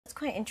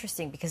quite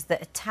interesting because the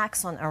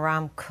attacks on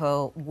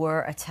Aramco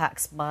were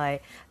attacks by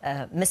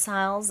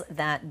missiles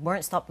that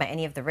weren't stopped by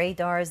any of the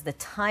radars. The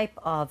type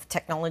of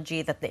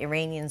technology that the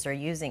Iranians are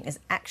using is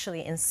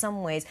actually in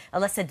some ways a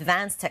less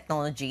advanced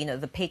technology. You know,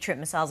 the Patriot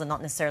missiles are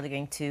not necessarily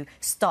going to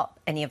stop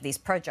any of these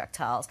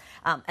projectiles.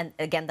 And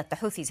again, that the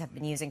Houthis have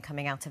been using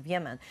coming out of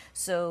Yemen.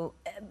 So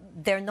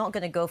they're not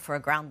going to go for a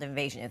ground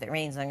invasion. The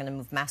Iranians aren't going to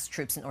move mass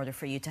troops in order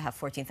for you to have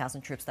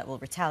 14,000 troops that will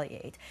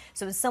retaliate.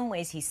 So in some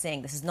ways, he's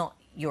saying this is not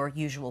your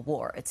usual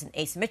war. It's an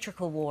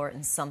asymmetrical war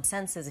in some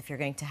senses if you're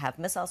going to have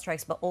missile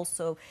strikes, but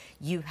also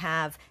you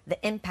have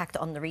the impact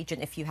on the region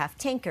if you have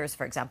tankers,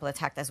 for example,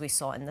 attacked as we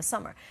saw in the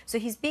summer. So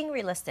he's being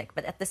realistic,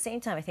 but at the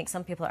same time, I think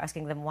some people are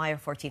asking them, why are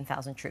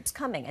 14,000 troops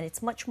coming? And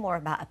it's much more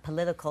about a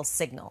political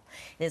signal.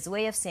 It is a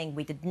way of saying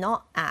we did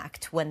not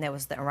act when there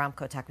was the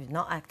Aramco attack, we did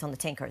not act on the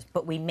tankers,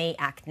 but we may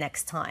act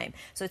next time.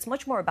 So it's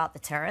much more about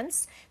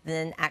deterrence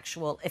than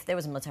actual, if there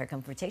was a military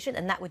confrontation,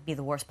 and that would be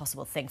the worst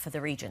possible thing for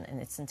the region in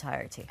its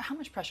entirety. How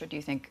much pressure do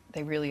you think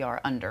they really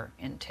are under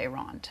in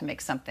Tehran to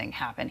make something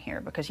happen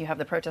here? Because you have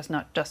the protests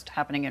not just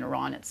happening in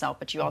Iran itself,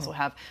 but you also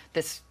have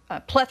this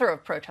plethora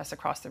of protests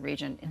across the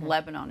region in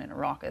Lebanon and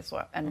Iraq as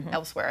well, and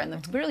elsewhere. And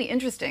it's really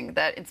interesting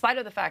that in spite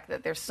of the fact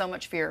that there's so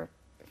much fear,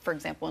 for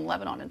example, in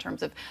Lebanon in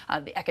terms of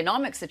the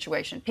economic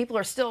situation, people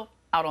are still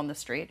out on the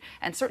street.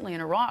 And certainly in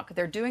Iraq,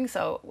 they're doing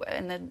so.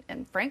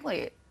 And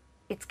frankly,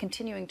 it's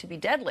continuing to be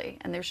deadly,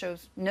 and there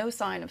shows no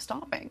sign of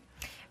stopping.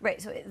 Right.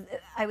 So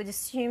I would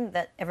assume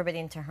that everybody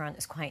in Tehran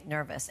is quite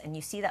nervous. And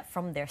you see that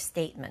from their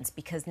statements,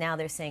 because now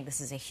they're saying this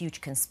is a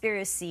huge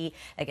conspiracy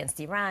against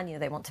Iran. You know,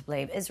 they want to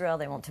blame Israel.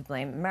 They want to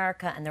blame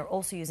America. And they're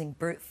also using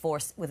brute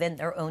force within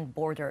their own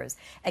borders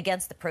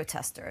against the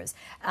protesters.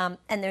 And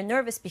they're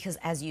nervous because,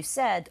 as you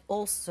said,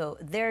 also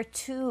their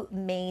two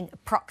main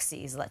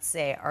proxies, let's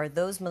say, are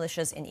those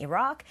militias in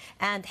Iraq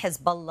and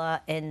Hezbollah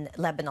in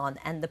Lebanon.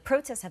 And the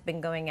protests have been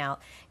going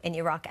out in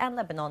Iraq and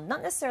Lebanon,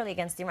 not necessarily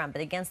against Iran,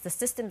 but against the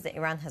systems that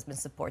Iran has been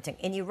supporting.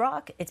 In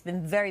Iraq, it's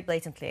been very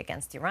blatantly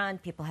against Iran.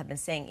 People have been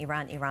saying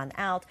Iran, Iran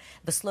out.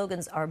 The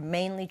slogans are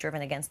mainly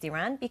driven against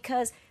Iran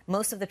because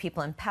most of the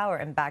people in power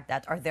in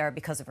Baghdad are there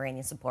because of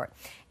Iranian support.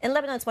 In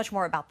Lebanon, it's much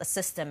more about the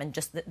system and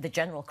just the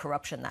general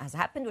corruption that has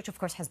happened, which of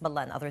course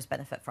Hezbollah and others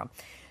benefit from.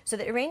 So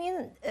the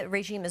Iranian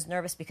regime is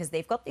nervous because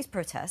they've got these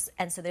protests,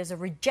 and so there's a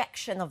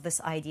rejection of this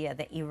idea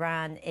that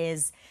Iran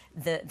is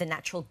the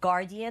natural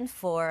guardian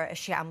for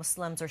Shia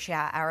Muslims or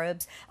Shia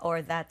Arabs,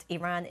 or that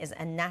Iran is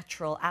a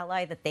natural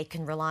ally that they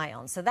can rely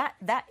on. So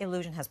that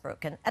illusion has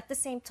broken. At the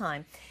same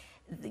time,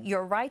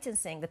 you're right in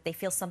saying that they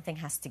feel something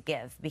has to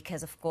give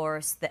because, of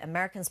course, the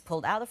Americans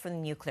pulled out of the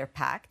nuclear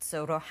pact.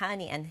 So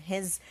Rouhani and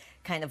his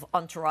kind of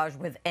entourage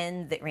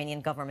within the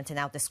Iranian government are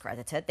now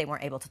discredited. They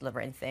weren't able to deliver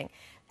anything.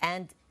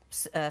 And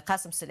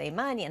Qasem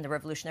Soleimani and the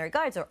Revolutionary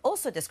Guards are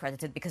also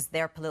discredited because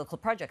their political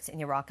projects in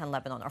Iraq and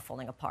Lebanon are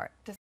falling apart.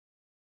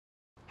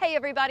 Hey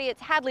everybody,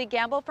 it's Hadley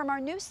Gamble from our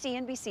new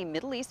CNBC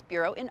Middle East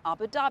Bureau in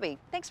Abu Dhabi.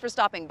 Thanks for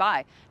stopping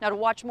by. Now to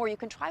watch more, you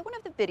can try one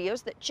of the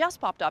videos that just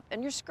popped up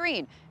on your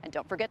screen. And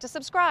don't forget to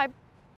subscribe.